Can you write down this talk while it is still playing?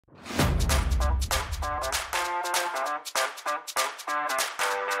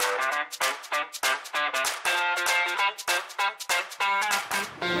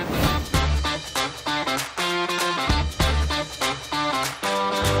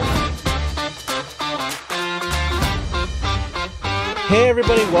Hey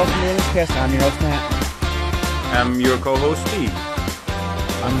everybody, welcome to Linux Cast. I'm your host Matt. I'm your co-host Steve.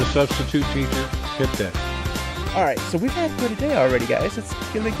 I'm the substitute teacher, HipDad. All right, so we've had quite a day already, guys. It's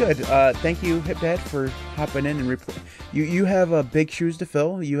really good. Thank you, HipDad, for hopping in and you have big shoes to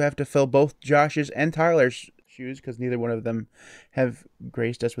fill. You have to fill both Josh's and Tyler's shoes because neither one of them have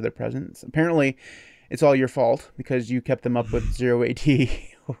graced us with their presence. Apparently, it's all your fault because you kept them up with 0 AT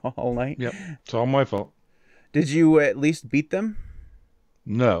all night. Yep, it's all my fault. Did you at least beat them?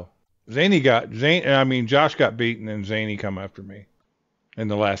 No. Josh got beaten and Zany come after me in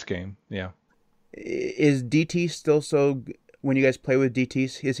the last game. Yeah. Is DT still so, when you guys play with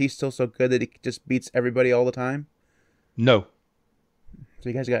DT, is he still so good that he just beats everybody all the time? No. So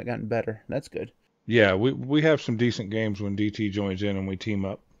you guys gotten better. That's good. Yeah, we have some decent games when DT joins in and we team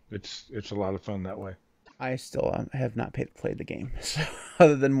up. It's a lot of fun that way. I still have not played the game, so,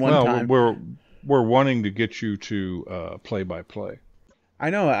 other than one time. We're wanting to get you to play by play. I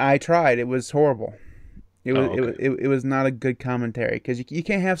know. I tried. It was horrible. It was okay. it was not a good commentary because you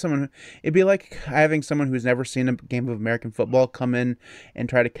can't have someone. It'd be like having someone who's never seen a game of American football come in and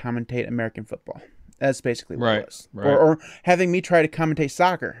try to commentate American football. That's basically what it was. Right. Or having me try to commentate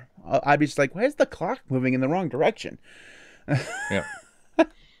soccer. I'd be just like, why is the clock moving in the wrong direction? Yeah.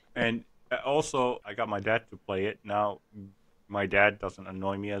 And also, I got my dad to play it. Now, my dad doesn't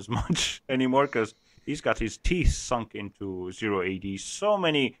annoy me as much anymore because he's got his teeth sunk into 0 AD. So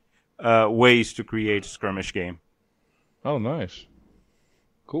many ways to create a skirmish game. Oh, nice.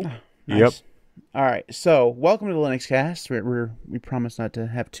 Cool. Nice. Yep. All right. So, welcome to the Linux Cast. We promise not to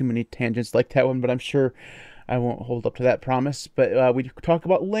have too many tangents like that one, but I'm sure I won't hold up to that promise. But we talk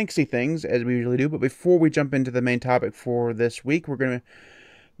about Linksy things as we usually do. But before we jump into the main topic for this week, we're going to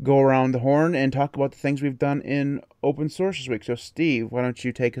go around the horn and talk about the things we've done in open source this week. So, Steve, why don't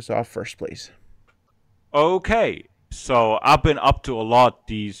you take us off first, please? Okay. So I've been up to a lot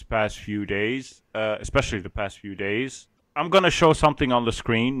these past few days, especially the past few days. I'm going to show something on the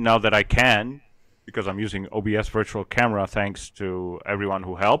screen now that I can, because I'm using OBS virtual camera thanks to everyone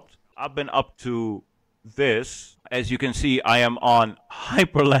who helped. I've been up to this. As you can see, I am on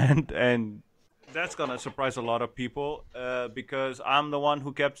Hyperland, and that's going to surprise a lot of people because I'm the one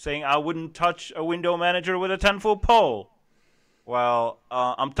who kept saying I wouldn't touch a window manager with a 10-foot pole. Well,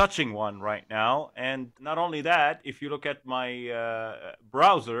 I'm touching one right now, and not only that, if you look at my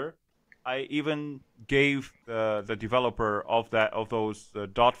browser, I even gave the developer of those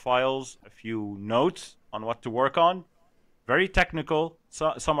dot files a few notes on what to work on. Very technical.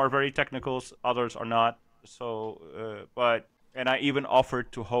 Some are very technical, others are not. So, and I even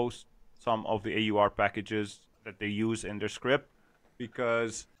offered to host some of the AUR packages that they use in their script,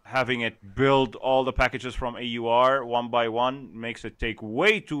 because having it build all the packages from AUR one by one makes it take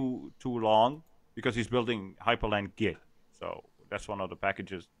way too long, because he's building Hyperland Git. So that's one of the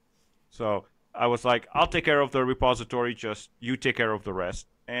packages. So I was like, I'll take care of the repository, just you take care of the rest.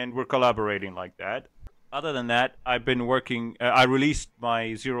 And we're collaborating like that. Other than that, I've been working, I released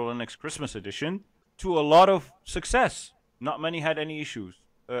my Zero Linux Christmas edition to a lot of success. Not many had any issues,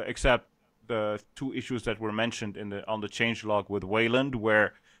 except the 2 issues that were mentioned on the changelog with Wayland,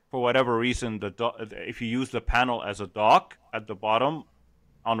 where for whatever reason, if you use the panel as a dock at the bottom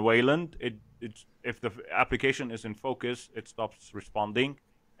on Wayland, if the application is in focus, it stops responding,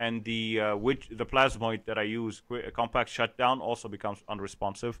 and the plasmoid that I use, compact shutdown, also becomes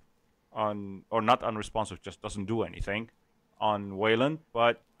unresponsive, or not unresponsive, just doesn't do anything on Wayland.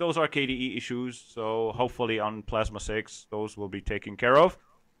 But those are KDE issues, so hopefully on Plasma 6 those will be taken care of.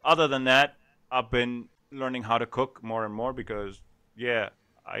 Other than that, I've been learning how to cook more and more because, yeah,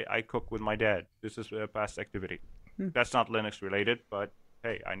 I cook with my dad. This is a past activity. That's not Linux related, but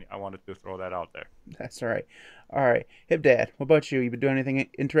hey, I wanted to throw that out there. That's all right. All right. HipDad, what about you? You been doing anything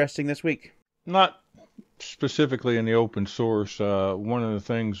interesting this week? Not specifically in the open source. One of the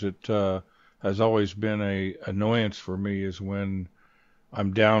things that has always been a annoyance for me is when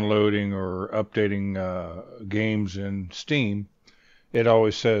I'm downloading or updating games in Steam, it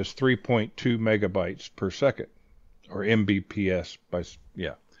always says 3.2 megabytes per second, or Mbps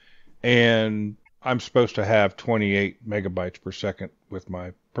and I'm supposed to have 28 megabytes per second with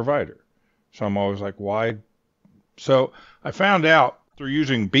my provider. So I'm always like, why? So I found out through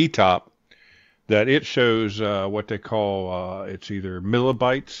using BTOP that it shows what they call, it's either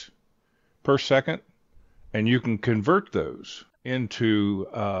millibytes per second, and you can convert those into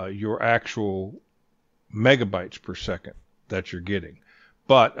your actual megabytes per second that you're getting.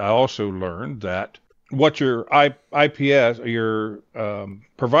 But I also learned that what your IPS, your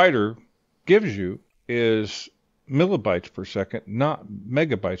provider gives you is millibytes per second, not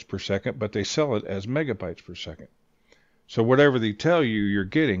megabytes per second, but they sell it as megabytes per second. So whatever they tell you you're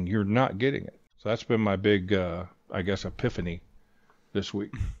getting, you're not getting it. So that's been my big, I guess, epiphany this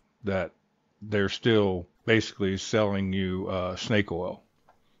week, that they're still basically selling you snake oil.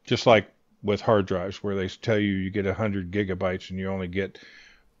 Just like with hard drives, where they tell you get 100 gigabytes and you only get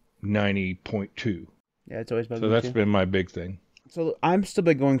 90.2. Yeah, it's always bugging So me that's too. been my big thing. So I'm still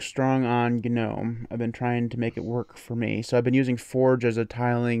been going strong on GNOME. I've been trying to make it work for me. So I've been using Forge as a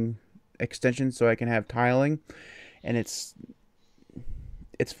tiling extension so I can have tiling, and it's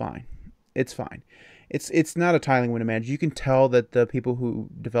fine. It's fine. It's not a tiling window manager. You can tell that the people who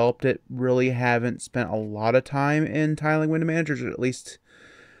developed it really haven't spent a lot of time in tiling window managers, or at least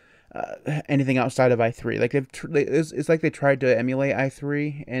anything outside of i3. Like it's like they tried to emulate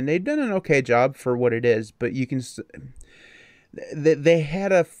i3, and they've done an okay job for what it is. But you can they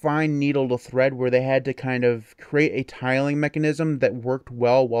had a fine needle to thread where they had to kind of create a tiling mechanism that worked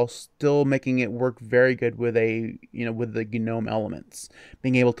well while still making it work very good with with the GNOME elements,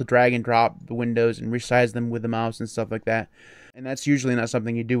 being able to drag and drop the windows and resize them with the mouse and stuff like that. And that's usually not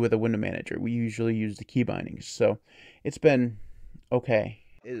something you do with a window manager. We usually use the key bindings. So it's been okay.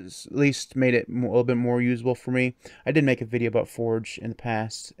 It's at least made it a little bit more usable for me. I did make a video about Forge in the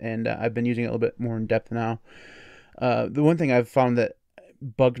past, and I've been using it a little bit more in depth now. The one thing I've found that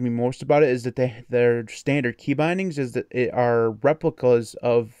bugged me most about it is that their standard key bindings is that it are replicas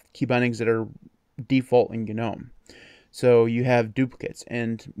of key bindings that are default in GNOME. So you have duplicates,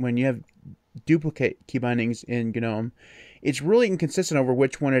 and when you have duplicate key bindings in GNOME, it's really inconsistent over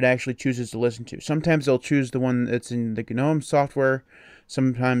which one it actually chooses to listen to. Sometimes it'll choose the one that's in the GNOME software.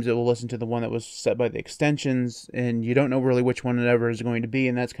 Sometimes it will listen to the one that was set by the extensions, and you don't know really which one it ever is going to be,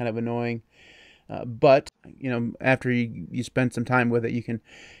 and that's kind of annoying. But, after you spend some time with it, you can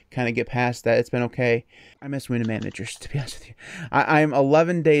kind of get past that. It's been okay. I miss window managers, to be honest with you. I'm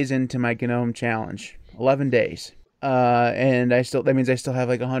 11 days into my GNOME challenge. 11 days. And that means I still have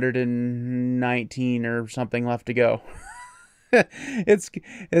like 119 or something left to go. It's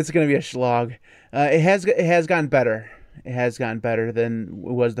going to be a slog. It has gotten better. It has gotten better than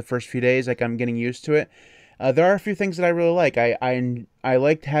it was the first few days. Like, I'm getting used to it. There are a few things that I really like. I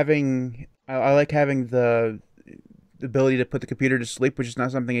liked having... I like having the ability to put the computer to sleep, which is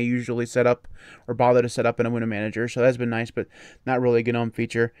not something I usually set up or bother to set up in a window manager. So that's been nice, but not really a GNOME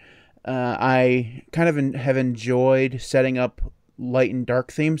feature. I kind of have enjoyed setting up light and dark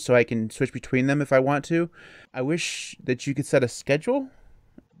themes so I can switch between them if I want to. I wish that you could set a schedule,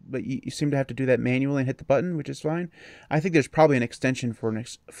 but you seem to have to do that manually and hit the button, which is fine. I think there's probably an extension for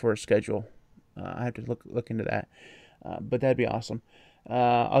a schedule. I have to look into that, but that'd be awesome.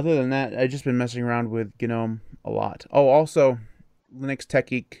 Other than that, I've just been messing around with GNOME a lot. Oh, also, Linux Tech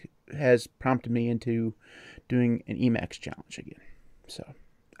Geek has prompted me into doing an Emacs challenge again. So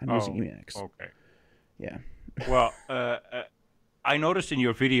I'm using Emacs. Okay. Yeah. Well, I noticed in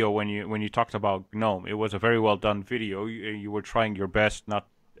your video when you talked about GNOME, it was a very well done video. You were trying your best,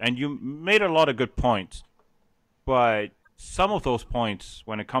 and you made a lot of good points. But some of those points,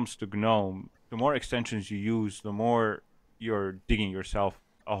 when it comes to GNOME, the more extensions you use, the more you're digging yourself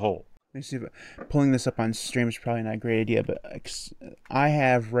a hole. Let me see if pulling this up on stream is probably not a great idea, but I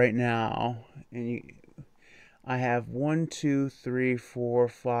have right now, I have 1, 2, 3, 4,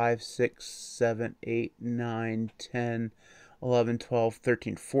 5, 6, 7, 8, 9, 10, 11, 12,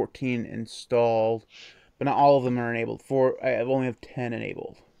 13, 14 installed, but not all of them are enabled. I only have 10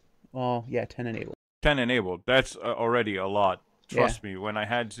 enabled. Well, yeah, 10 enabled. 10 enabled. That's already a lot. Trust me. When I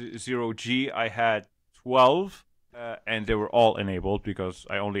had 0G, I had 12. And they were all enabled because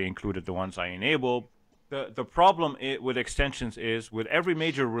I only included the ones I enabled. The problem with extensions is with every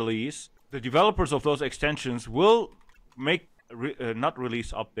major release, the developers of those extensions will not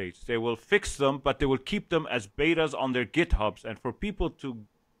release updates. They will fix them, but they will keep them as betas on their GitHubs. And for people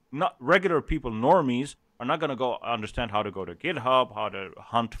not regular people, normies, are not going to go understand how to go to GitHub, how to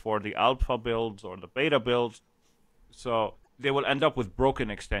hunt for the alpha builds or the beta builds. So they will end up with broken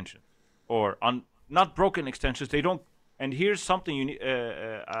extensions or not broken extensions. They don't. And here's something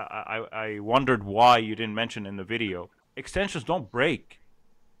I wondered why you didn't mention in the video. Extensions don't break.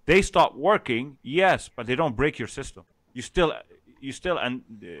 They stop working, yes, but they don't break your system. You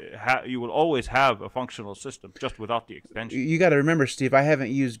will always have a functional system just without the extension. You got to remember, Steve, I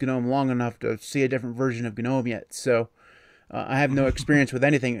haven't used GNOME long enough to see a different version of GNOME yet, so I have no experience with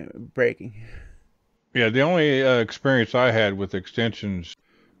anything breaking. Yeah, the only experience I had with extensions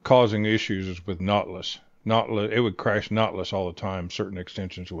causing issues is with Nautilus. It would crash Nautilus all the time. Certain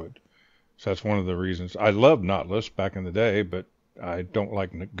extensions would. So that's one of the reasons. I loved Nautilus back in the day, but I don't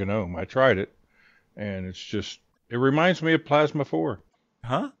like GNOME. I tried it, and it reminds me of Plasma 4.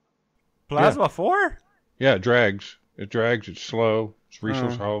 Huh? Plasma 4? Yeah, it drags. It drags. It's slow. It's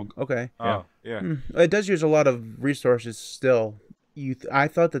resource hog. Okay. Oh, yeah. It does use a lot of resources still. I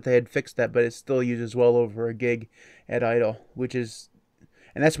thought that they had fixed that, but it still uses well over a gig at idle, which is,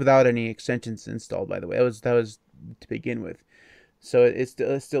 and that's without any extensions installed, by the way. That was to begin with. So it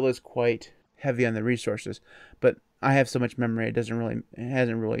still is quite heavy on the resources. But I have so much memory, it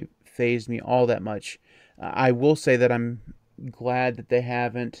hasn't really phased me all that much. I will say that I'm glad that they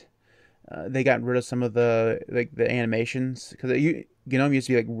haven't. They got rid of some of the animations, because GNOME used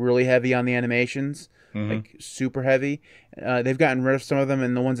to be like really heavy on the animations, like super heavy. They've gotten rid of some of them,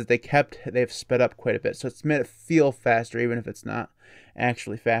 and the ones that they kept, they've sped up quite a bit. So it's made it feel faster, even if it's not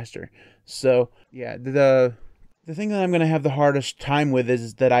actually faster. So yeah, the thing that I'm going to have the hardest time with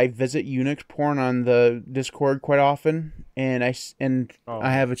is that I visit Unix porn on the Discord quite often, and I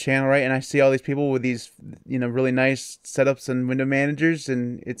have a channel, right, and I see all these people with these, really nice setups and window managers,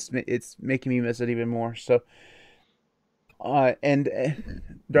 and it's making me miss it even more. So, and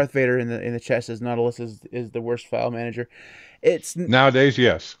Darth Vader in the chat says Nautilus is the worst file manager. It's Nowadays,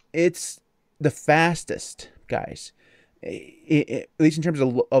 yes. It's the fastest, guys. At least in terms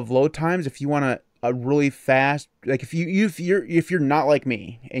of load times, if you want a really fast, like if you're not like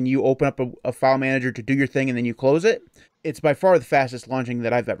me and you open up a file manager to do your thing and then you close it, it's by far the fastest launching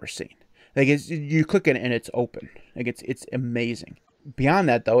that I've ever seen. Like you click it and it's open. Like it's amazing. Beyond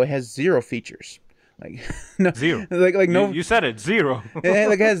that though, it has zero features. Like no Zero. Like no. You said it, zero.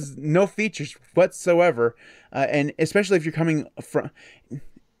 It has no features whatsoever, and especially if you're coming from.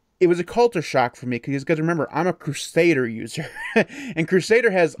 It was a culture shock for me, because remember, I'm a Crusader user, and Crusader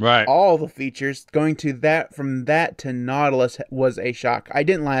has all the features. Going from that to Nautilus was a shock. I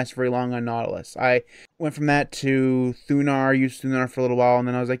didn't last very long on Nautilus. I went from that to Thunar, used Thunar for a little while, and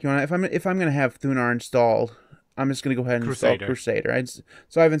then I was like, if I'm gonna have Thunar installed, I'm just gonna go ahead and install Crusader.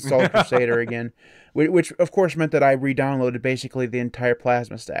 So I've installed Crusader again, which of course meant that I re-downloaded basically the entire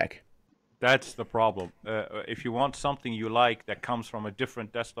Plasma stack. That's the problem. If you want something you like that comes from a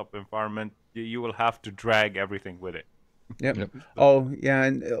different desktop environment, you will have to drag everything with it. Yep. Oh, yeah,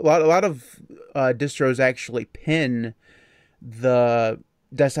 and a lot of distros actually pin the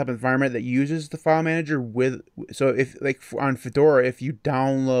desktop environment that uses the file manager with. So if on Fedora, if you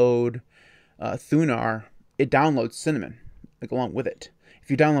download Thunar, it downloads Cinnamon along with it.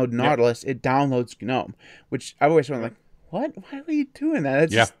 If you download Nautilus, it downloads GNOME, which I've always been like, what? Why are you doing that?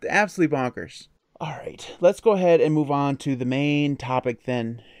 That's just absolutely bonkers. All right, let's go ahead and move on to the main topic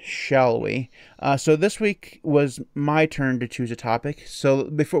then, shall we? So this week was my turn to choose a topic. So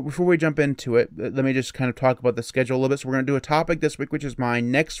before we jump into it, let me just kind of talk about the schedule a little bit. So we're going to do a topic this week, which is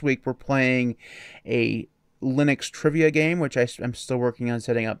mine. Next week, we're playing a Linux trivia game, which I'm still working on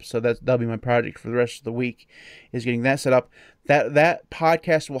setting up. So that'll be my project for the rest of the week, is getting that set up. That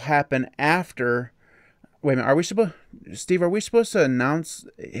podcast will happen after... Wait a minute, Steve, are we supposed to announce,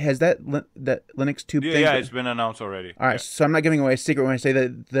 has that Linux Tube thing? Yeah, it's been announced already. All right, so I'm not giving away a secret when I say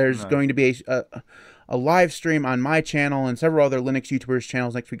that there's going to be a live stream on my channel and several other Linux YouTubers'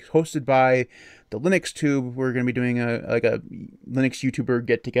 channels next week, hosted by the Linux Tube. We're going to be doing a Linux YouTuber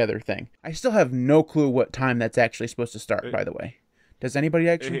get-together thing. I still have no clue what time that's actually supposed to start, by the way. Does anybody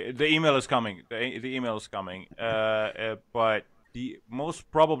actually? The email is coming. The email is coming. But the most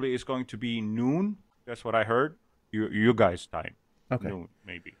probably is going to be noon. That's what I heard. You guys' time. Okay. Noon,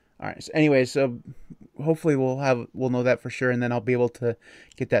 maybe. All right. So anyway, so hopefully we'll know that for sure, and then I'll be able to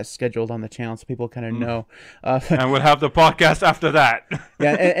get that scheduled on the channel so people kind of know. And we'll have the podcast after that.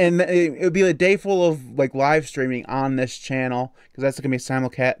 Yeah, and it would be a day full of like live streaming on this channel, because that's gonna be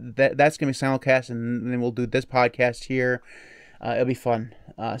simulcast. That's gonna be simulcast, and then we'll do this podcast here. It'll be fun.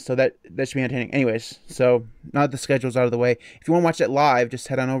 So that should be entertaining. Anyways, so now that the schedule's out of the way, if you want to watch that live, just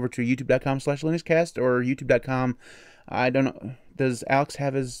head on over to youtube.com/linuxcast or youtube.com. I don't know. Does Alex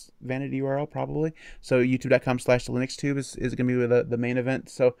have his vanity URL? Probably. So youtube.com/linuxtube is going to be the main event.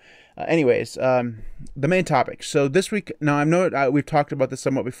 So anyways, the main topic. So this week, now I know we've talked about this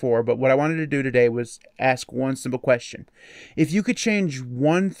somewhat before, but what I wanted to do today was ask one simple question. If you could change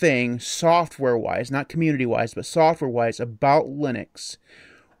one thing software-wise, not community-wise, but software-wise about Linux,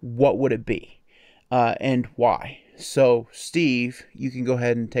 what would it be? And why? So Steve, you can go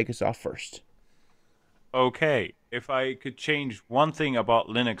ahead and take us off first. Okay, if I could change one thing about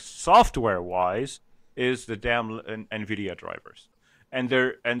Linux software-wise, is the damn Nvidia drivers, and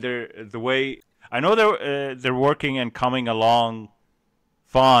they're the way I know they're working and coming along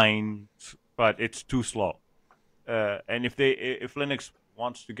fine, but it's too slow. And if Linux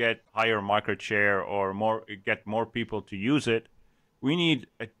wants to get higher market share or get more people to use it, we need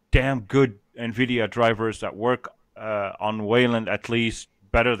a damn good Nvidia drivers that work on Wayland at least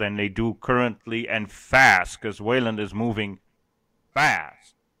better than they do currently and fast, because Wayland is moving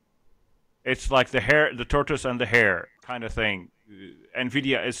fast. It's like the tortoise and the hare kind of thing.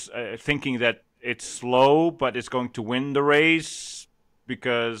 Nvidia is thinking that it's slow, but it's going to win the race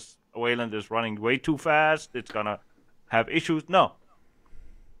because Wayland is running way too fast. It's gonna have issues. No,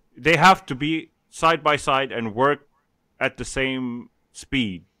 they have to be side by side and work at the same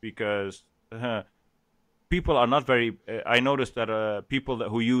speed because people are not very. I noticed that people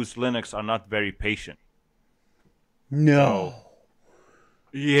who use Linux are not very patient. No.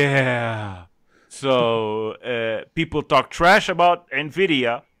 Yeah. So people talk trash about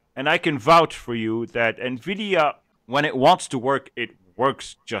Nvidia, and I can vouch for you that Nvidia, when it wants to work, it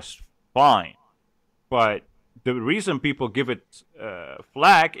works just fine. But the reason people give it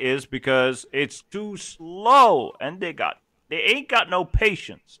flack is because it's too slow, and they ain't got no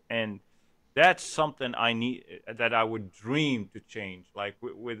patience, and that's something I would dream to change, like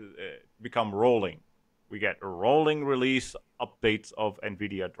with become rolling. We get rolling release updates of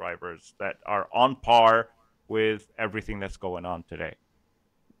Nvidia drivers that are on par with everything that's going on today.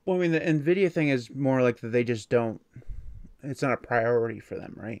 Well, I mean, the Nvidia thing is more like that they just don't. It's not a priority for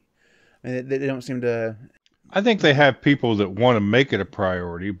them, right? I mean, they don't seem to. I think they have people that want to make it a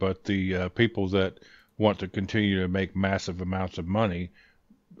priority, but the people that want to continue to make massive amounts of money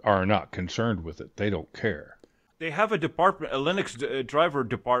are not concerned with it. They don't care. They have a department, a Linux driver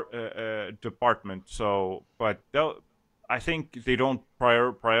department. So, but I think they don't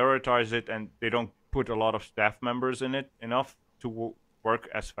prioritize it, and they don't put a lot of staff members in it enough to work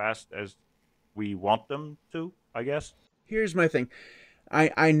as fast as we want them to, I guess. Here's my thing.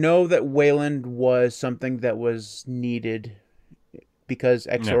 I know that Wayland was something that was needed because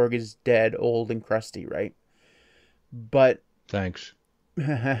Xorg is dead, old, and crusty, right? But thanks. You're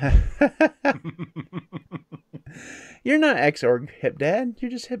not Xorg, HipDad.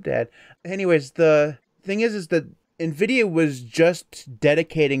 You're just HipDad. Anyways, the thing is that Nvidia was just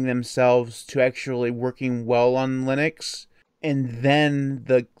dedicating themselves to actually working well on Linux, and then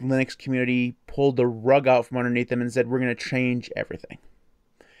the Linux community pulled the rug out from underneath them and said, we're going to change everything.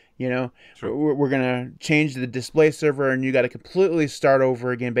 You know, we're going to change the display server, and you got to completely start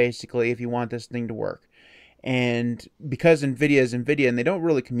over again, basically, if you want this thing to work. And because Nvidia is Nvidia, and they don't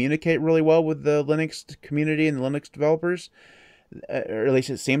really communicate really well with the Linux community and the Linux developers, or at least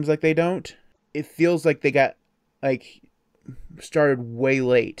it seems like they don't, it feels like they got, started way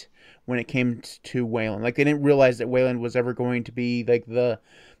late when it came to Wayland. Like, they didn't realize that Wayland was ever going to be, the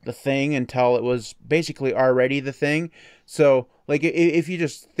thing until it was basically already the thing. So, if you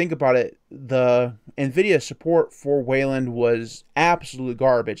just think about it, the Nvidia support for Wayland was absolute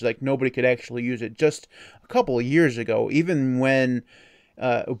garbage. Like, nobody could actually use it just a couple of years ago. Even when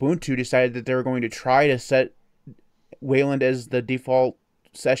Ubuntu decided that they were going to try to set Wayland as the default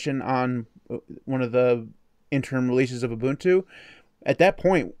session on one of the interim releases of Ubuntu, at that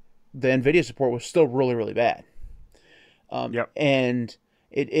point, the Nvidia support was still really, really bad. And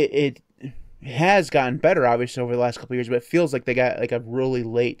it has gotten better, obviously, over the last couple of years, but it feels like they got a really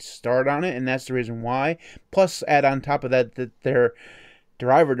late start on it, and that's the reason why. Plus, add on top of that their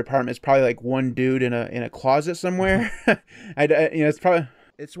driver department is probably one dude in a closet somewhere. It's probably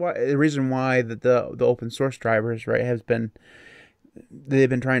the reason why that the open source drivers, right, they've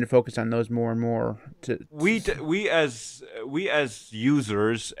been trying to focus on those more and more. We as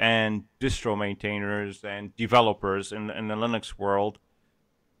users and distro maintainers and developers in the Linux world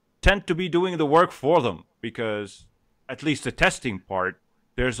tend to be doing the work for them, because at least the testing part,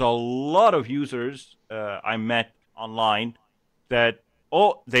 there's a lot of users I met online that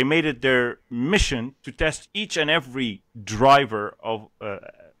they made it their mission to test each and every driver of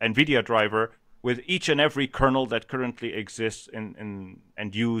Nvidia driver with each and every kernel that currently exists and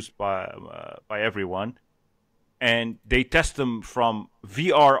used by everyone. And they test them from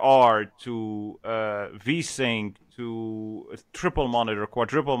VRR to VSync to triple monitor,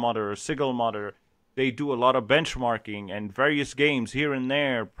 quadruple monitor, single monitor. They do a lot of benchmarking and various games here and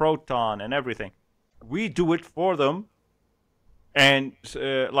there, Proton and everything. We do it for them. And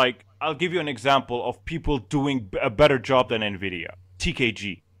I'll give you an example of people doing a better job than Nvidia,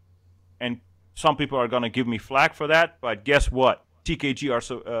 TKG. And some people are going to give me flack for that, but guess what? TKG are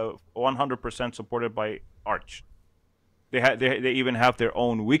 100% supported by Arch. They even have their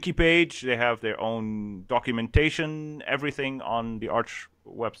own wiki page. They have their own documentation, everything on the Arch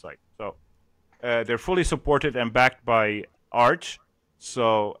website. So they're fully supported and backed by Arch.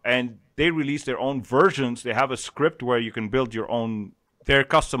 So, and they release their own versions. They have a script where you can build their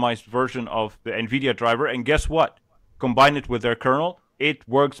customized version of the Nvidia driver. And guess what? Combine it with their kernel, it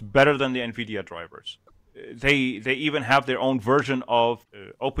works better than the Nvidia drivers. they even have their own version of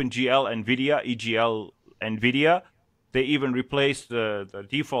OpenGL NVIDIA, EGL NVIDIA. They even replaced the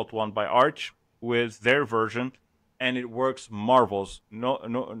default one by Arch with their version, and it works marvels. No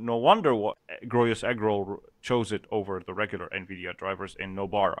wonder what Groyus Eggroll chose it over the regular NVIDIA drivers in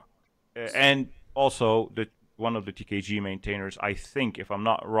Nobara. And also, one of the TKG maintainers, I think, if I'm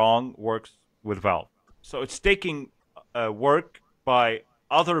not wrong, works with Valve. So it's taking work by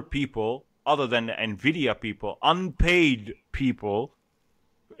other people, other than the NVIDIA people, unpaid people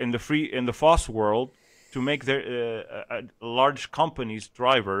in the FOSS world, to make their large companies'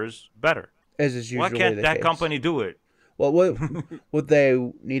 drivers better. As is usually Why can't the that case. company do it? Well, what they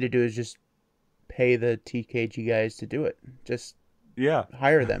need to do is just pay the TKG guys to do it. Just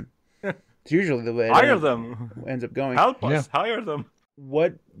hire them. It's usually the way it ends up going. Help us, hire them.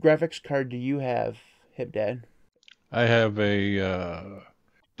 What graphics card do you have, HipDad? I have a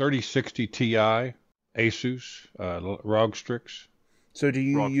 3060 Ti Asus ROG Strix. So do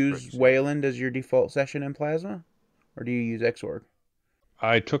you use Wayland as your default session in Plasma? Or do you use Xorg?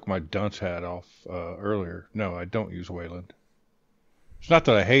 I took my dunce hat off earlier. No, I don't use Wayland. It's not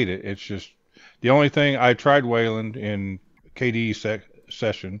that I hate it. It's just the only thing I tried Wayland in KDE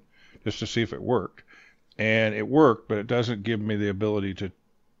session just to see if it worked. And it worked, but it doesn't give me the ability to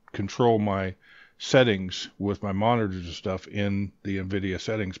control my settings with my monitors and stuff in the NVIDIA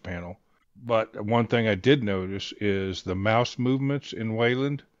settings panel. But one thing I did notice is the mouse movements in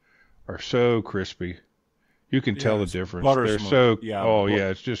Wayland are so crispy. You can tell the difference. They're so,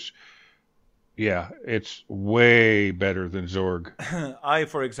 it's just, it's way better than Zorg. I,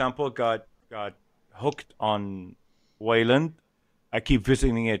 for example, got hooked on Wayland. I keep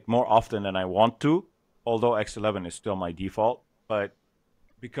visiting it more often than I want to, although X11 is still my default. But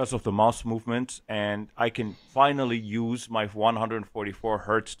because of the mouse movements, and I can finally use my 144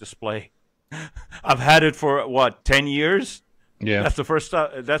 hertz display. I've had it for, 10 years? Yeah. That's the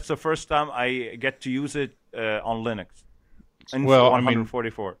first time I get to use it on Linux. And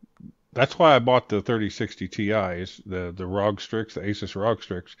 144. That's why I bought the 3060 Ti. Is the ROG Strix, the Asus ROG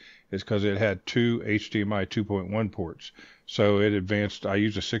Strix, is because it had two HDMI 2.1 ports. So it advanced. I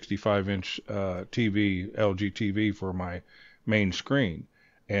use a 65-inch TV, LG TV, for my main screen.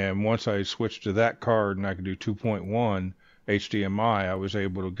 And once I switched to that card and I could do 2.1 HDMI, I was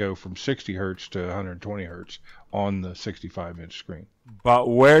able to go from 60 hertz to 120 hertz on the 65-inch screen. But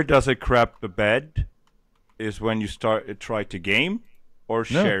where does it crap the bed? Is when you try to game or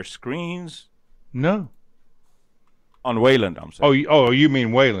share screens? No. On Wayland, I'm saying. Oh, you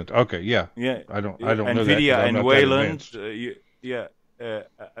mean Wayland? Okay, yeah. Yeah. I don't know NVIDIA that. And Wayland.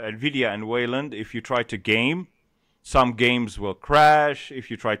 NVIDIA and Wayland. If you try to game, some games will crash.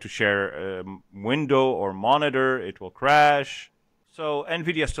 If you try to share a window or monitor, it will crash. So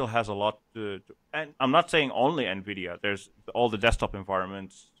NVIDIA still has a lot to and I'm not saying only NVIDIA. There's all the desktop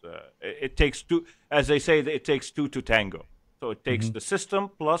environments. It takes two, as they say, it takes two to tango. So it takes the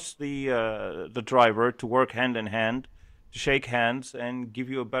system plus the driver to work hand in hand, to shake hands and give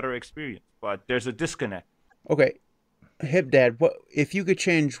you a better experience. But there's a disconnect. Okay. HipDad, what if you could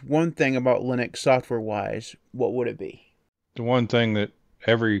change one thing about Linux software-wise, what would it be? The one thing that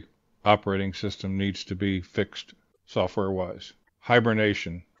every operating system needs to be fixed software-wise: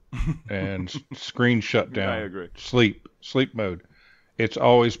 hibernation and screen shutdown. I agree. Sleep mode. It's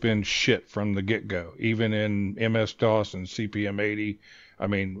always been shit from the get-go. Even in MS-DOS and CPM80, I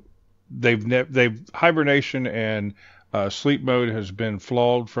mean, they've hibernation and sleep mode has been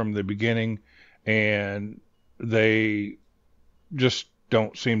flawed from the beginning, and they just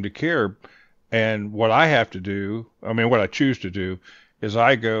don't seem to care. And what I have to do, I mean, what I choose to do, is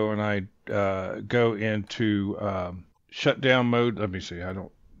I go and I go into shutdown mode. Let me see. I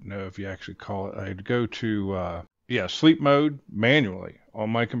don't know if you actually call it. I'd go to sleep mode manually on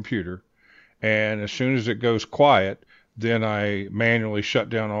my computer, and as soon as it goes quiet, then I manually shut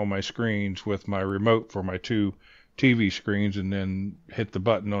down all my screens with my remote for my two TV screens, and then hit the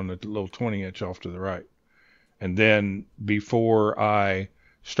button on the little 20-inch off to the right. And then before I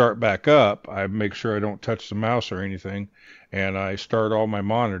start back up, I make sure I don't touch the mouse or anything, and I start all my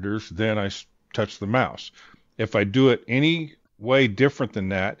monitors, then I touch the mouse. If I do it any way different than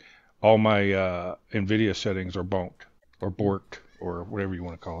that, all my NVIDIA settings are bonked or borked or whatever you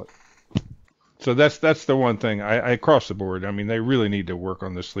want to call it. So that's the one thing I across the board. I mean, they really need to work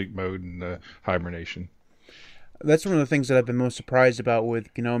on the sleep mode and the hibernation. That's one of the things that I've been most surprised about with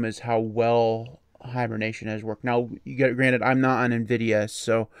GNOME is how well hibernation has worked. Now, granted, I'm not on NVIDIA,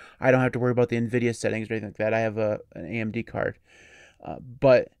 so I don't have to worry about the NVIDIA settings or anything like that. I have an AMD card.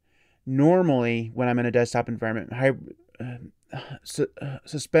 But normally, when I'm in a desktop environment,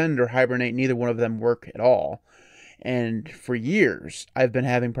 suspend or hibernate. Neither one of them work at all. And for years, I've been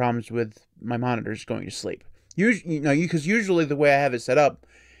having problems with my monitors going to sleep. Because usually the way I have it set up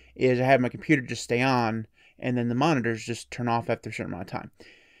is I have my computer just stay on, and then the monitors just turn off after a certain amount of time.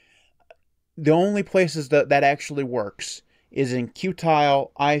 The only places that actually works is in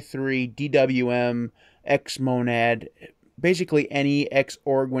Qtile, i3, DWM, Xmonad, basically any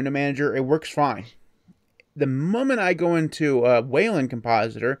Xorg window manager. It works fine. The moment I go into a Wayland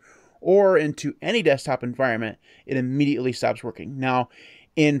compositor or into any desktop environment, it immediately stops working. Now,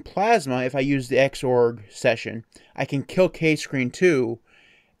 in Plasma, if I use the Xorg session, I can kill Kscreen2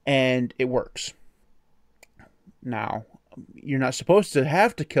 and it works. Now, you're not supposed to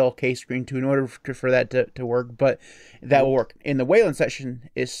have to kill Kscreen2 in order for that to work, but that will work. In the Wayland session,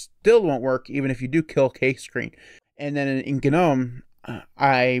 it still won't work even if you do kill Kscreen. And then in GNOME,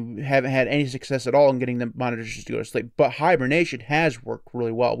 I haven't had any success at all in getting the monitors just to go to sleep. But Hibernation has worked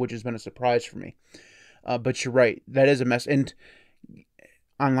really well, which has been a surprise for me. But you're right, that is a mess. And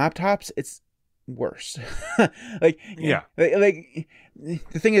on laptops, it's worse. Yeah. Like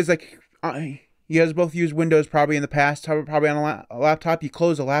the thing is, like, you guys both used Windows probably in the past, probably on a laptop. You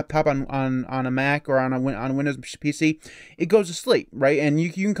close a laptop on a Mac or on a Windows PC, it goes to sleep, right? And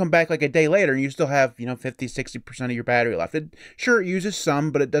you can come back like a day later and you still have 50-60% of your battery left. It uses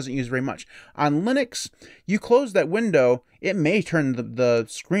some, but it doesn't use very much. On Linux, you close that window, it may turn the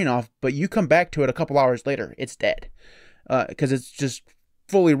screen off, but you come back to it a couple hours later, it's dead, because it's just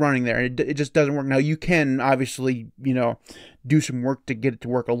fully running there. It just doesn't work. Now you can obviously do some work to get it to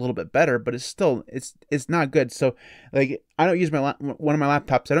work a little bit better, but it's still it's not good. So like I don't use one of my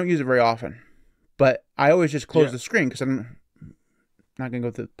laptops. I don't use it very often, but I always just close the screen because I'm not going to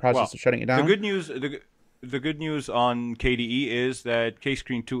go through the process of shutting it down. The good news on KDE is that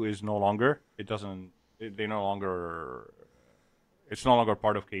Kscreen2 is no longer. It's no longer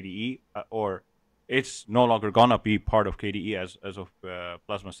part of KDE, or it's no longer gonna be part of KDE as of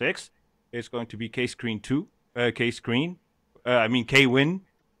Plasma 6. It's going to be Kscreen2, Kwin.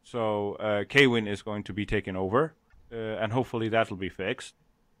 So Kwin is going to be taken over, and hopefully that'll be fixed.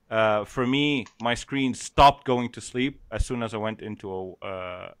 For me, my screen stopped going to sleep as soon as I went into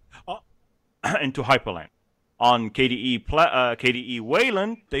into Hyperland. On KDE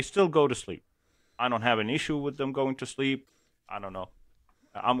Wayland, they still go to sleep. I don't have an issue with them going to sleep. I don't know.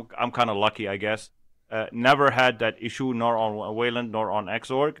 I'm kind of lucky, I guess. Never had that issue, nor on Wayland, nor on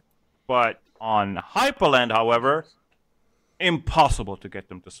Xorg. But on Hyperland, however, impossible to get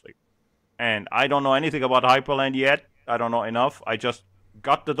them to sleep. And I don't know anything about Hyperland yet. I don't know enough. I just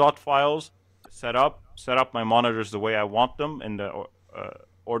got the dot files, set up my monitors the way I want them, in the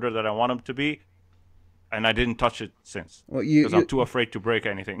order that I want them to be. And I didn't touch it since, because I'm too afraid to break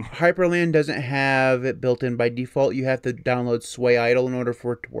anything. Hyperland doesn't have it built in by default. You have to download Sway Idle in order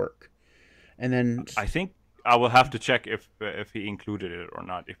for it to work. And then I think I will have to check if he included it or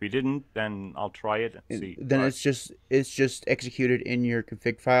not. If he didn't, then I'll try it and see. Then it's just executed in your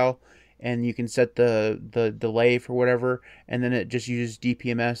config file, and you can set the delay for whatever, and then it just uses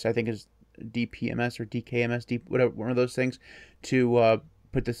DPMS. I think it's DPMS or DKMS, whatever, one of those things, to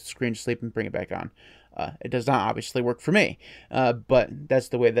put the screen to sleep and bring it back on. It does not obviously work for me, but that's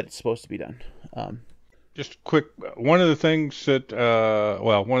the way that it's supposed to be done. Just quick, one of the things that,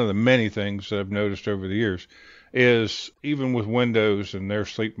 one of the many things that I've noticed over the years is even with Windows and their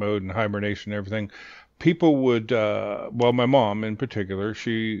sleep mode and hibernation and everything, people would, my mom in particular,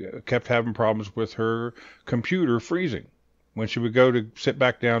 she kept having problems with her computer freezing. When she would go to sit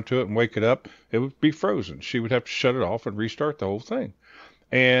back down to it and wake it up, it would be frozen. She would have to shut it off and restart the whole thing.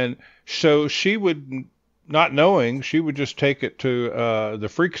 And so she would, not knowing, she would just take it to the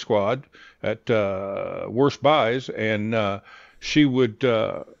Freak Squad at Worst Buys, and she would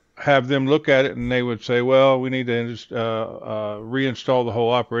have them look at it, and they would say, well, we need to reinstall the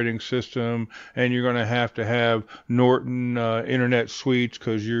whole operating system, and you're going to have Norton internet suites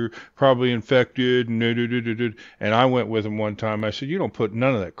because you're probably infected. And I went with them one time. I said, you don't put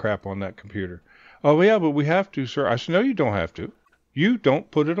none of that crap on that computer. Oh, yeah, but we have to, sir. I said, no, you don't have to. You don't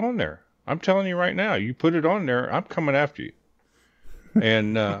put it on there. I'm telling you right now, you put it on there, I'm coming after you.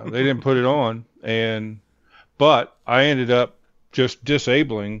 And they didn't put it on, but I ended up just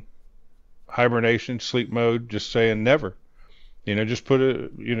disabling hibernation, sleep mode, just saying never. Just put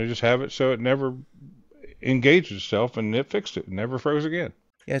it, just have it so it never engages itself, and it fixed it. It never froze again.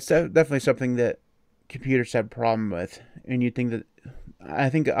 Yeah, it's definitely something that computers have a problem with. And I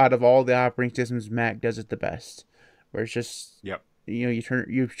think out of all the operating systems, Mac does it the best. Where it's just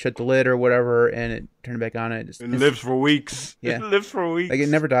you shut the lid or whatever, and it turn it back on. It just It lives for weeks. Yeah. It lives for weeks. like it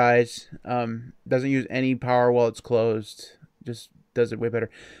never dies. Doesn't use any power while it's closed. Just does it way better.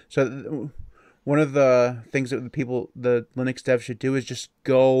 So one of the things that the Linux devs should do is just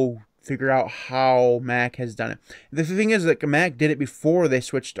go figure out how Mac has done it. The thing is that Mac did it before they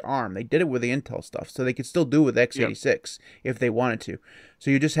switched to ARM. They did it with the Intel stuff, so they could still do it with x86 if they wanted to. So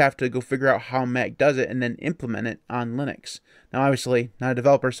you just have to go figure out how Mac does it and then implement it on Linux. Now, obviously, not a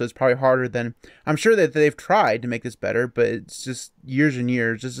developer, so it's probably harder than... I'm sure that they've tried to make this better, but it's just years and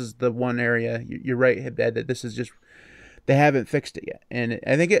years. This is the one area, you're right, HipDad, that this is just... They haven't fixed it yet, and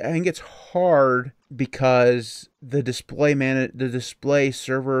I think it's hard because the display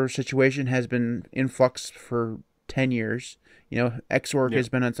server situation has been in flux for 10 years. Xorg has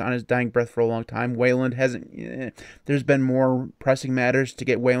been on his dying breath for a long time. Wayland hasn't. There's been more pressing matters to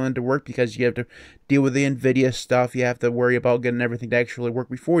get Wayland to work because you have to deal with the Nvidia stuff. You have to worry about getting everything to actually work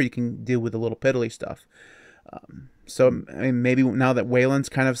before you can deal with the little piddly stuff. So I mean, maybe now that Wayland's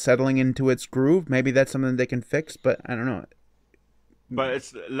kind of settling into its groove, maybe that's something they can fix. But I don't know. But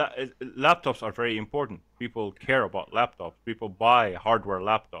laptops are very important. People care about laptops. People buy hardware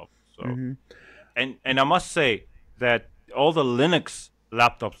laptops. So, and I must say that all the Linux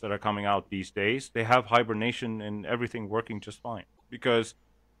laptops that are coming out these days, they have Hibernation and everything working just fine. Because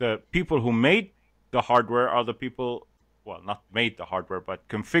the people who made the hardware are the people, well, not made the hardware, but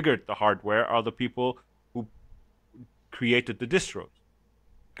configured the hardware are the people who created the distros.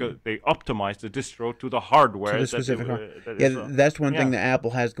 Because they optimized the distro to the hardware. To the specific that's one thing that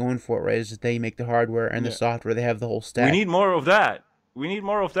Apple has going for it, right? Is that they make the hardware and the software. They have the whole stack. We need more of that.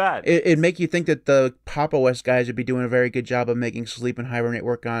 It'd make you think that the Pop! OS guys would be doing a very good job of making Sleep and Hibernate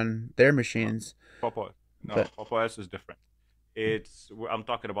work on their machines. Pop! OS is different. I'm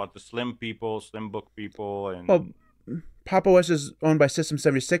talking about the Slim Book people, and well, Pop! OS is owned by System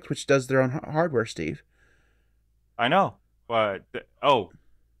 76, which does their own hardware, Steve. I know, but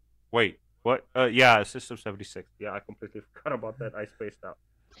wait, what? Yeah, System 76. Yeah, I completely forgot about that. I spaced out.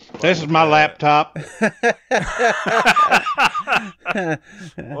 This is my laptop.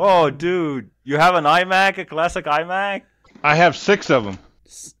 Oh, dude, you have an iMac, a classic iMac? I have 6 of them.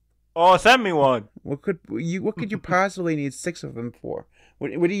 Oh, send me one. What could you possibly need 6 of them for? What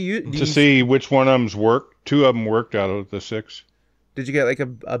do you use? To see which one of them's worked. 2 of them worked out of the 6. Did you get like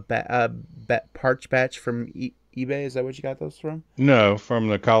a parts batch from eBay? Is that what you got those from? No, from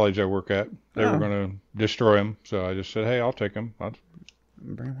the college I work at. They were going to destroy them, so I just said, "Hey, I'll take them."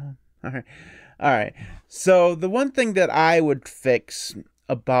 Bring them home. All right. So the one thing that I would fix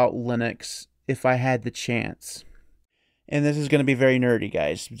about Linux, if I had the chance, and this is going to be very nerdy,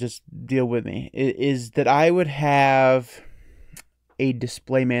 guys, just deal with me, is that I would have a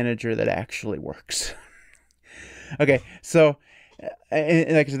display manager that actually works. Okay, so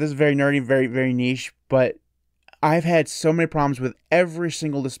and like I said, this is very nerdy, very, very niche, but I've had so many problems with every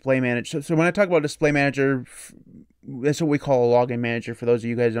single display manager. So when I talk about display manager, that's what we call a login manager. For those of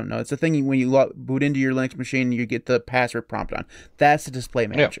you guys who don't know, it's the thing when you boot into your Linux machine, you get the password prompt on. That's the display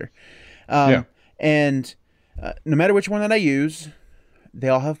manager. And no matter which one that I use, they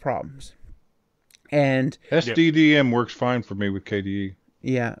all have problems. And SDDM works fine for me with KDE.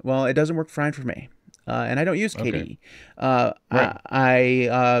 Yeah, well, it doesn't work fine for me. And I don't use KDE. Right.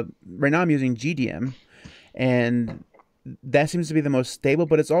 Right now I'm using GDM, and that seems to be the most stable,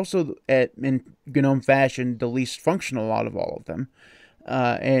 but it's also in GNOME fashion the least functional out of all of them.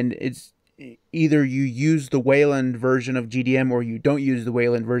 And it's either you use the Wayland version of GDM or you don't use the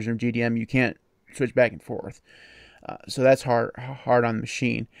Wayland version of GDM. You can't switch back and forth. So that's hard on the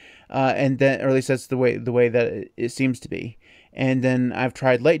machine. And then, or at least that's the way that it seems to be. And then I've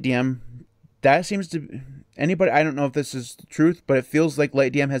tried LightDM. That seems to anybody. I don't know if this is the truth, but it feels like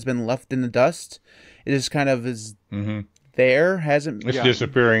LightDM has been left in the dust. It just kind of is there, hasn't. It's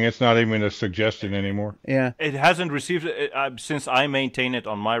disappearing. It's not even a suggestion anymore. Yeah, it hasn't received it since I maintain it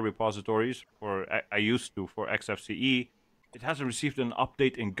on my repositories. I used to for XFCE. It hasn't received an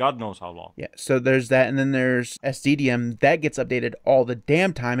update in God knows how long. Yeah, so there's that, and then there's SDDM that gets updated all the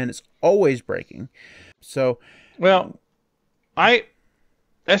damn time, and it's always breaking. So, well,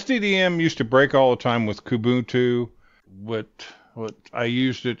 SDDM used to break all the time with Kubuntu. What I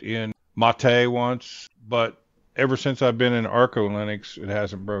used it in Mate once, but ever since I've been in Arco Linux, it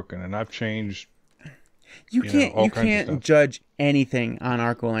hasn't broken, and I've changed. You can't judge anything on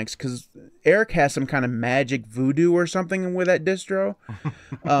Arco Linux because Eric has some kind of magic voodoo or something with that distro.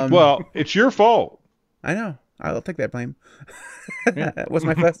 Well, it's your fault. I know. I'll take that blame. What's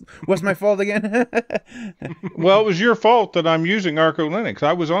my fault again? Well, it was your fault that I'm using Arco Linux.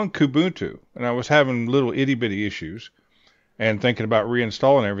 I was on Kubuntu, and I was having little itty-bitty issues. and thinking about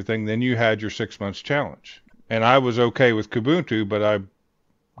reinstalling everything, then you had your 6 months challenge. And I was okay with Kubuntu, but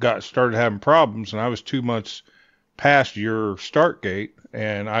I started having problems, and I was 2 months past your start gate,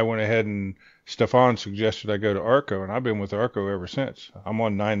 and I went ahead and Stefan suggested I go to Arco, and I've been with Arco ever since. I'm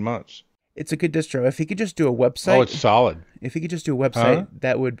on 9 months. It's a good distro. If he could just do a website, Oh, it's solid. If he could just do a website,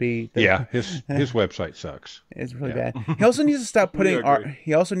 that would be. Yeah, his website sucks. It's really bad. He also needs to stop putting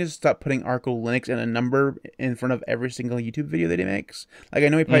he also needs to stop putting Arco Linux and a number in front of every single YouTube video that he makes. Like I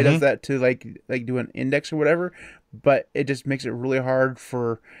know he probably does that to like do an index or whatever, but it just makes it really hard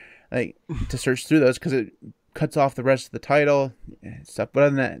for to search through those because it cuts off the rest of the title and stuff. But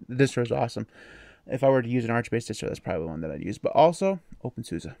other than that, the distro is awesome. If I were to use an Arch-based distro, that's probably the one that I'd use. But also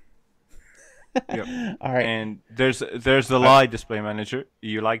OpenSUSE. Yep. All right. And there's the Live Display Manager.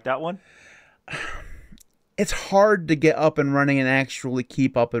 You like that one? It's hard to get up and running and actually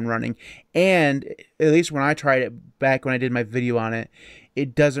keep up and running. And at least when I tried it back when I did my video on it,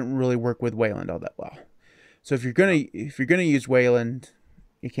 it doesn't really work with Wayland all that well. So if you're gonna use Wayland,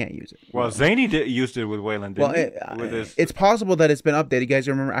 you can't use it. Well, Zany used it with Wayland. Didn't he? It's possible that it's been updated. Guys,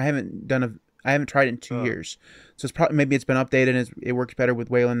 remember I haven't tried it in 2 years, so maybe it's been updated and it works better with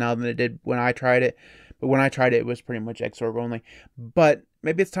Wayland now than it did when I tried it. But when I tried it, it was pretty much Xorg only. But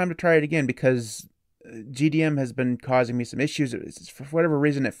maybe it's time to try it again because GDM has been causing me some issues. For whatever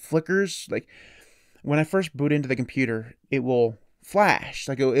reason, it flickers. Like when I first boot into the computer, it will flash.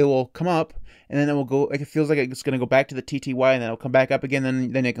 Like it will come up and then it will go. Like it feels like it's going to go back to the TTY and then it'll come back up again.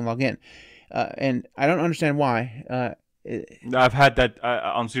 Then it can log in. And I don't understand why. I've had that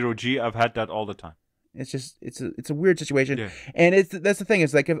on 0G. I've had that all the time. It's just it's a weird situation, and that's the thing.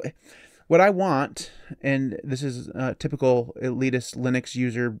 It's like what I want, and this is a typical elitist Linux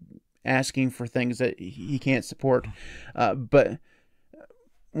user asking for things that he can't support. But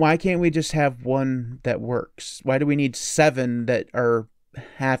why can't we just have one that works? Why do we need 7 that are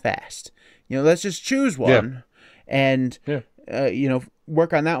half-assed? Let's just choose one, and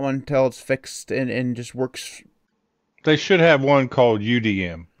work on that one until it's fixed and just works. They should have one called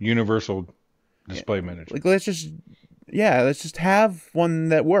UDM, Universal Display Manager. Like let's just have one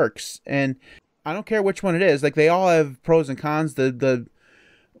that works, and I don't care which one it is. Like they all have pros and cons.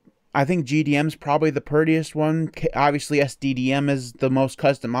 I think GDM's probably the prettiest one. Obviously, SDDM is the most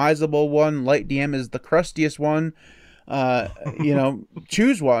customizable one. LightDM is the crustiest one.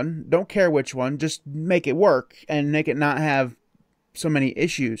 Choose one. Don't care which one. Just make it work and make it not have so many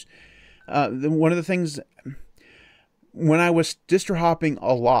issues. One of the things. When I was distro hopping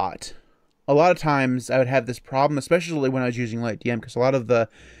a lot of times I would have this problem, especially when I was using LightDM, because a lot of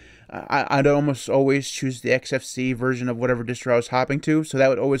I'd almost always choose the XFC version of whatever distro I was hopping to, so that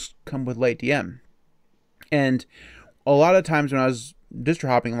would always come with LightDM. And a lot of times when I was distro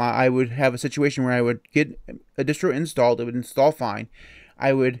hopping a lot, I would have a situation where I would get a distro installed, it would install fine.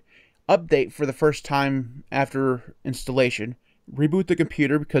 I would update for the first time after installation, reboot the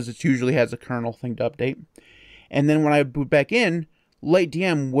computer because it usually has a kernel thing to update. And then when I boot back in,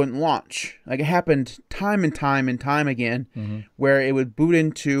 LightDM wouldn't launch. Like it happened time and time again, where it would boot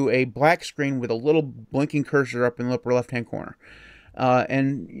into a black screen with a little blinking cursor up in the upper left-hand corner.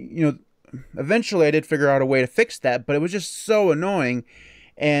 Eventually I did figure out a way to fix that, but it was just so annoying.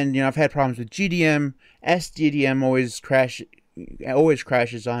 And I've had problems with GDM, SDDM always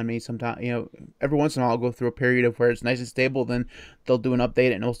crashes on me sometimes. Every once in a while I'll go through a period of where it's nice and stable, then they'll do an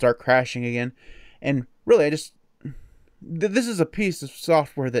update and it'll start crashing again. And really, this is a piece of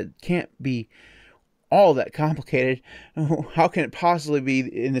software that can't be all that complicated. How can it possibly be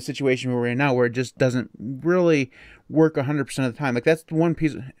in the situation where we're in now, where it just doesn't really work 100% of the time? Like that's the one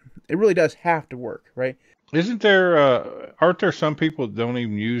piece. It really does have to work, right? Aren't there some people that don't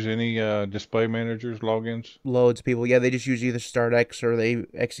even use any display managers logins? Loads of people. Yeah, they just use either StartX or they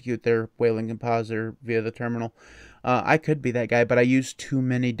execute their Wayland compositor via the terminal. I could be that guy, but I use too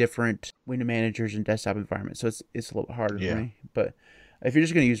many different window managers and desktop environments, so it's a little harder for me. But if you're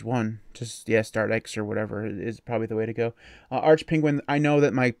just going to use one, just StartX or whatever is probably the way to go. Arch Penguin, I know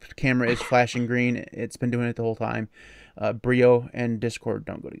that my camera is flashing green. It's been doing it the whole time. Brio and Discord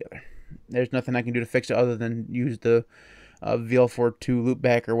don't go together. There's nothing I can do to fix it other than use the VL42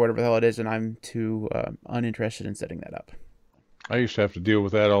 loopback or whatever the hell it is, and I'm too uninterested in setting that up. I used to have to deal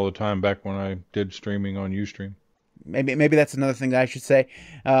with that all the time back when I did streaming on Ustream. Maybe that's another thing that I should say.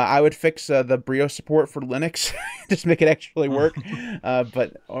 I would fix the Brio support for Linux, just make it actually work.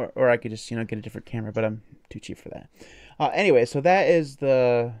 Or I could just get a different camera, but I'm too cheap for that. Anyway, so that is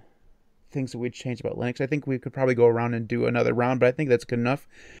the things that we'd change about Linux. I think we could probably go around and do another round, but I think that's good enough.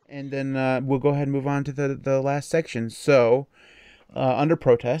 And then we'll go ahead and move on to the last section. So under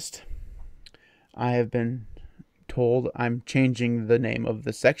protest, I have been told, I'm changing the name of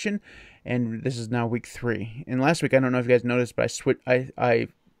the section, and this is now week 3. And last week, I don't know if you guys noticed, but I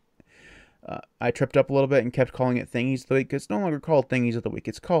tripped up a little bit and kept calling it Thingies of the Week. It's no longer called Thingies of the Week.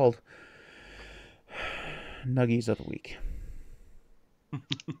 It's called Nuggies of the Week.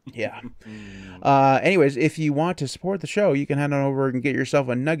 Yeah. Anyways, if you want to support the show, you can head on over and get yourself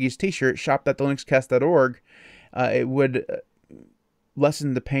a Nuggies t-shirt, shop.thelinuxcast.org. It would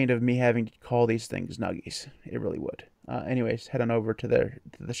lessen the pain of me having to call these things Nuggies. It really would. Anyways, head on over to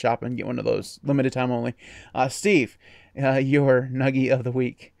the shop and get one of those. Limited time only. Steve, your Nuggie of the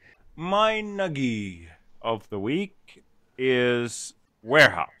Week. My Nuggie of the week is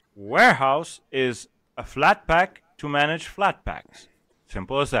Warehouse. Warehouse is a flat pack to manage flat packs.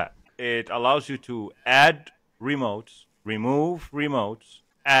 Simple as that. It allows you to add remotes, remove remotes,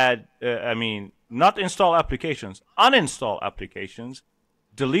 not install applications, uninstall applications,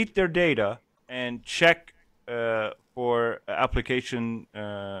 delete their data, and check for application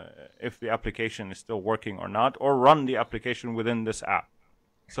if the application is still working or not, or run the application within this app.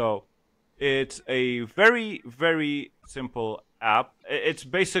 So it's a very, very simple app. It's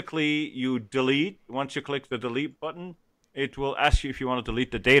basically you delete. Once you click the delete button, it will ask you if you want to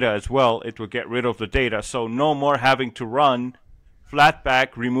delete the data as well. It will get rid of the data. So no more having to run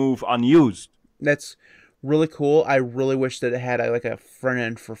Flatpak remove unused. That's really cool. I really wish that it had like a front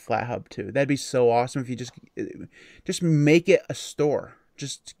end for FlatHub too. That'd be so awesome if you just make it a store.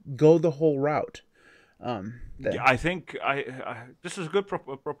 Just go the whole route. I think this is a good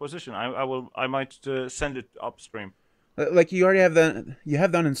proposition. I might send it upstream. Like you already have the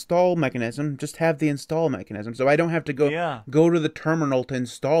uninstall mechanism. Just have the install mechanism, so I don't have to go to the terminal to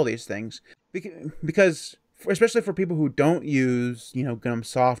install these things. Because especially for people who don't use GNOME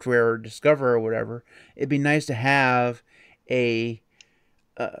software or Discover or whatever, it'd be nice to have a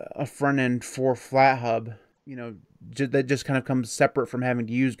front end for FlatHub. That just kind of comes separate from having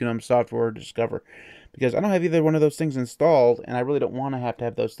to use GNOME software or Discover. Because I don't have either one of those things installed, and I really don't want to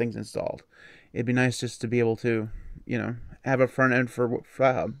have those things installed. It'd be nice just to be able to, have a front end for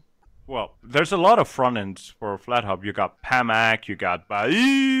FlatHub. Well, there's a lot of front ends for FlatHub. You got Pamac, you got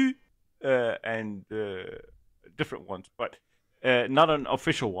Bai, and different ones, but not an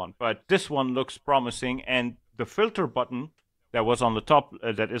official one. But this one looks promising, and the filter button that was on the top,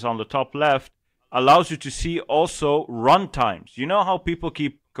 that is on the top left, allows you to see also run times. You know how people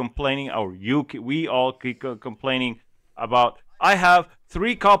keep complaining, or we all keep complaining about, I have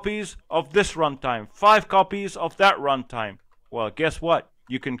 3 copies of this runtime, 5 copies of that runtime. Well, guess what?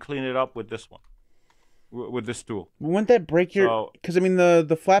 You can clean it up with this one, with this tool. Wouldn't that break your? Because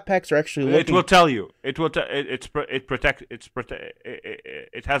the flat packs are actually looking. It will tell you. It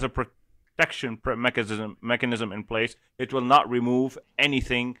has a protection mechanism in place. It will not remove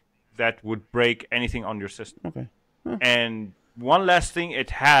anything that would break anything on your system. Okay. Huh. And one last thing,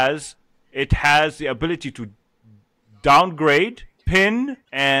 it has the ability to downgrade, pin,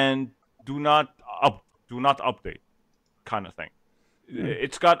 and do not update kind of thing.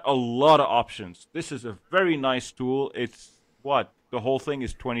 It's got a lot of options. This is a very nice tool. It's the whole thing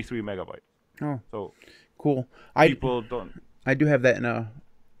is 23 megabytes. Oh, so cool. I do have that in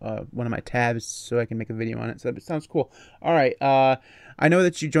one of my tabs, so I can make a video on it. So that sounds cool. All right. I know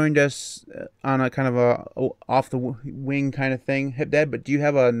that you joined us on a kind of a off the wing kind of thing, HipDad. But do you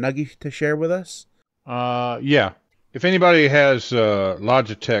have a Nuggie to share with us? Yeah. If anybody has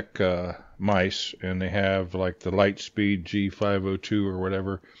Logitech mice and they have like the Lightspeed G502 or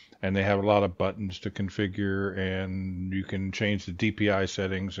whatever, and they have a lot of buttons to configure, and you can change the DPI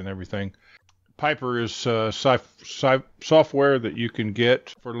settings and everything. Piper is software that you can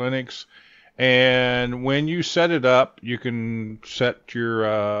get for Linux, and when you set it up, you can set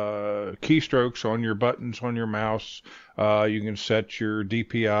your keystrokes on your buttons on your mouse. You can set your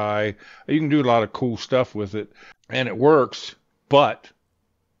DPI. You can do a lot of cool stuff with it, and it works, but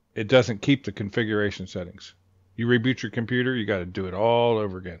it doesn't keep the configuration settings. You reboot your computer, you got to do it all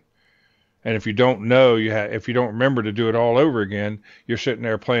over again. And if you don't know, if you don't remember to do it all over again, you're sitting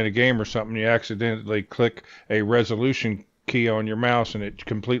there playing a game or something, you accidentally click a resolution key on your mouse, and it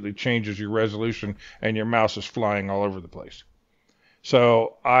completely changes your resolution, and your mouse is flying all over the place.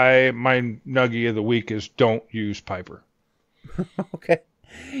 So my Nuggie of the week is don't use Piper. Okay.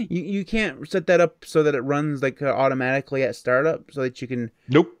 You can't set that up so that it runs like automatically at startup, so that you can.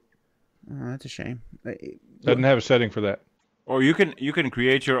 Nope. Oh, that's a shame. Doesn't have a setting for that. Or you can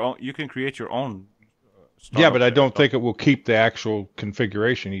create your own. You can create your own. Yeah, but I don't think it will keep the actual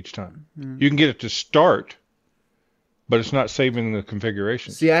configuration each time. You can get it to start, but it's not saving the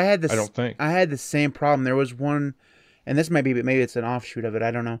configuration. See, I had this. I don't think I had the same problem. There was one, and this might be, maybe it's an offshoot of it.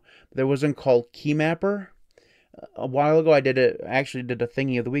 I don't know. But there was one called Keymapper. a while ago, I actually did a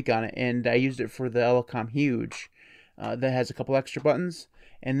thingy of the week on it, and I used it for the Elecom Huge that has a couple extra buttons,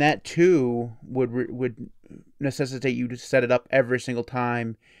 and that too would necessitate you to set it up every single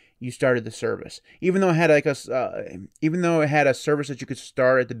time you started the service. Even though it had even though it had a service that you could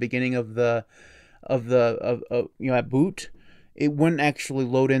start at the beginning of at boot, it wouldn't actually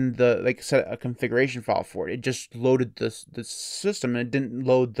load in set a configuration file for it. It just loaded the system, and it didn't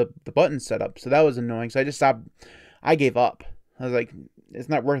load the button setup. So that was annoying. So I just stopped. I gave up. I was like, it's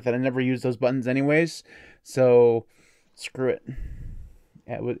not worth it. I never use those buttons anyways. So screw it.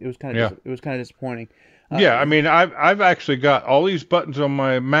 Yeah, it was kind of disappointing. Yeah, I mean, I've actually got all these buttons on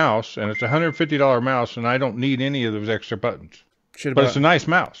my mouse, and it's a $150 mouse, and I don't need any of those extra buttons. But it's a nice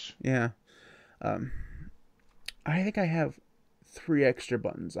mouse. Yeah. I think I have 3 extra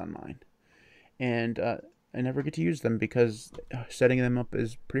buttons on mine, and I never get to use them because setting them up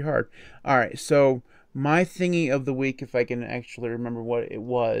is pretty hard. All right, so my thingy of the week, if I can actually remember what it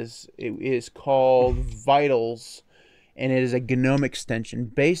was, it is called Vitals, and it is a GNOME extension,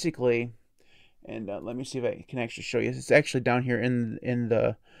 basically. And let me see if I can actually show you. It's actually down here in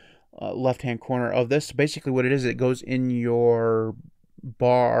the left-hand corner of this. Basically, what it is, it goes in your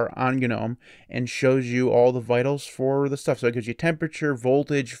bar on GNOME and shows you all the vitals for the stuff. So it gives you temperature,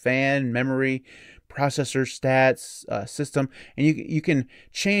 voltage, fan, memory, processor stats, system, and you can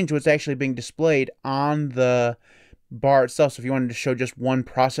change what's actually being displayed on the bar itself. So if you wanted to show just one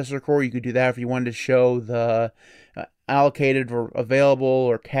processor core, you could do that. If you wanted to show the allocated or available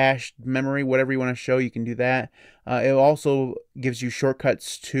or cached memory, whatever you want to show, you can do that. It also gives you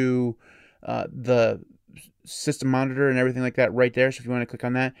shortcuts to the system monitor and everything like that right there. So if you want to click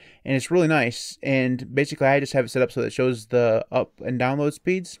on that, and it's really nice. And basically, I just have it set up so that it shows the up and download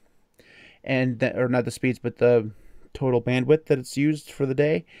speeds, and or not the speeds, but the total bandwidth that it's used for the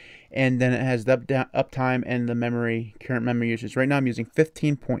day. And then it has the uptime and the current memory usage. Right now, I'm using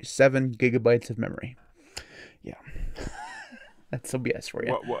 15.7 gigabytes of memory. Yeah, that's OBS for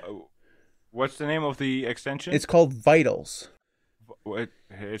you. What's the name of the extension? It's called Vitals.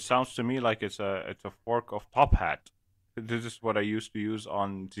 It sounds to me like it's a fork of Top Hat. This is what I used to use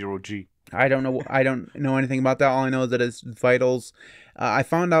on 0G. I don't know anything about that. All I know is that it's Vitals. I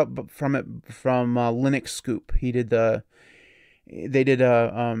found out from Linux Scoop. They did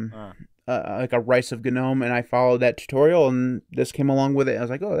like a Rice of GNOME, and I followed that tutorial, and this came along with it. I was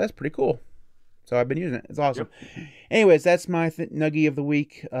like, oh, that's pretty cool. So I've been using it. It's awesome. Yep. Anyways, that's my Nuggie of the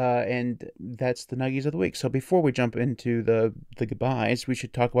week, and that's the Nuggies of the week. So before we jump into the goodbyes, we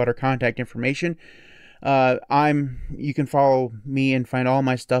should talk about our contact information. You can follow me and find all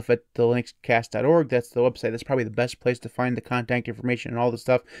my stuff at the linuxcast.org. That's the website. That's probably the best place to find the contact information and all the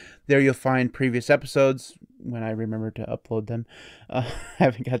stuff. There you'll find previous episodes when I remember to upload them. I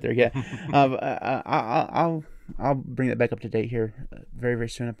haven't got there yet. I'll bring that back up to date here very, very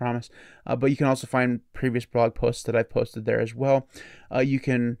soon, I promise. But you can also find previous blog posts that I've posted there as well. You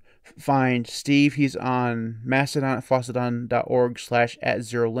can find Steve. He's on Mastodon at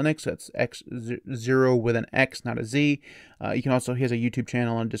fossadon.org/@0linux. That's X0 with an X, not a Z. He has a YouTube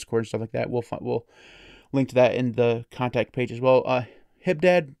channel and Discord and stuff like that. We'll link to that in the contact page as well.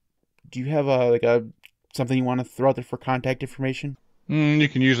 HipDad, do you have something you want to throw out there for contact information? You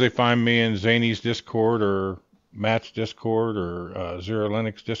can usually find me in Zany's Discord or Matt's Discord or Zero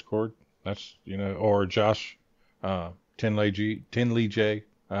Linux Discord. That's or Josh Tinley J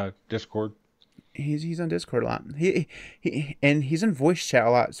Discord. He's on Discord a lot. And he's in voice chat a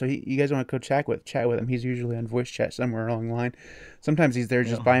lot. So you guys want to go chat with him? He's usually on voice chat somewhere along the line. Sometimes he's there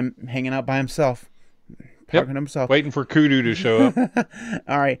just hanging out by himself, talking to himself, waiting for Kudu to show up.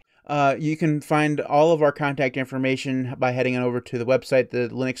 All right. You can find all of our contact information by heading on over to the website, the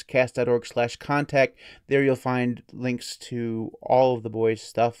linuxcast.org/contact. There you'll find links to all of the boys'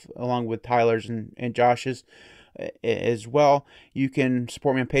 stuff, along with Tyler's and Josh's as well. You can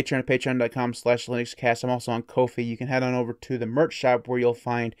support me on Patreon at patreon.com/linuxcast. I'm also on Ko-fi. You can head on over to the merch shop where you'll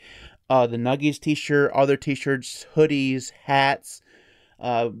find the Nuggies t-shirt, other t-shirts, hoodies, hats.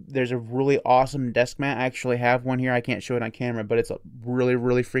 There's a really awesome desk mat. I actually have one here. I can't show it on camera, but it's really,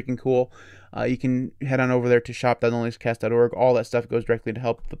 really freaking cool. You can head on over there to shop.linuxcast.org. All that stuff goes directly to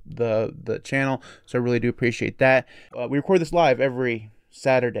help the channel, so I really do appreciate that. We record this live every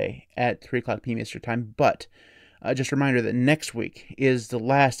Saturday at 3 o'clock p.m. Eastern Time, but just a reminder that next week is the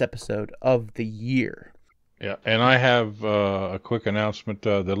last episode of the year. Yeah, and I have a quick announcement.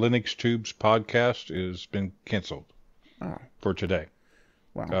 The Linux Tubes podcast has been canceled for today.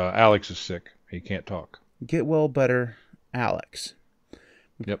 Wow. Alex is sick. He can't talk. Get well better, Alex.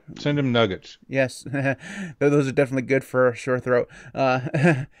 Yep. Send him nuggets. Yes. Those are definitely good for a sore throat.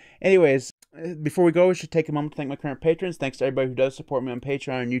 Anyways, before we go, we should take a moment to thank my current patrons. Thanks to everybody who does support me on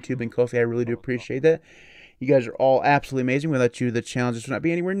Patreon, YouTube, and Ko-fi. I really do appreciate that. You guys are all absolutely amazing. Without you, the challenges would not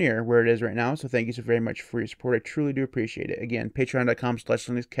be anywhere near where it is right now. So thank you so very much for your support. I truly do appreciate it. Again,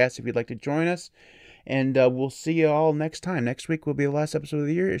 patreon.com/LinuxCast if you'd like to join us. And we'll see you all next time. Next week will be the last episode of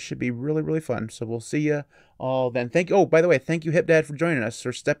the year. It should be really, really fun. So we'll see you all then. Thank you. Oh, by the way, thank you, HipDad, for joining us,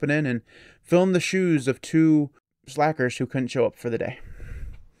 or stepping in and filling the shoes of two slackers who couldn't show up for the day.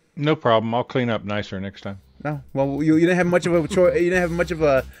 No problem. I'll clean up nicer next time. No, well, you didn't have much of a choice. You didn't have much of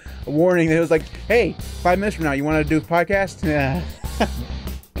a warning. It was like, hey, 5 minutes from now, you want to do a podcast? Yeah.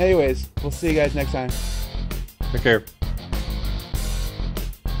 Anyways, we'll see you guys next time. Take care.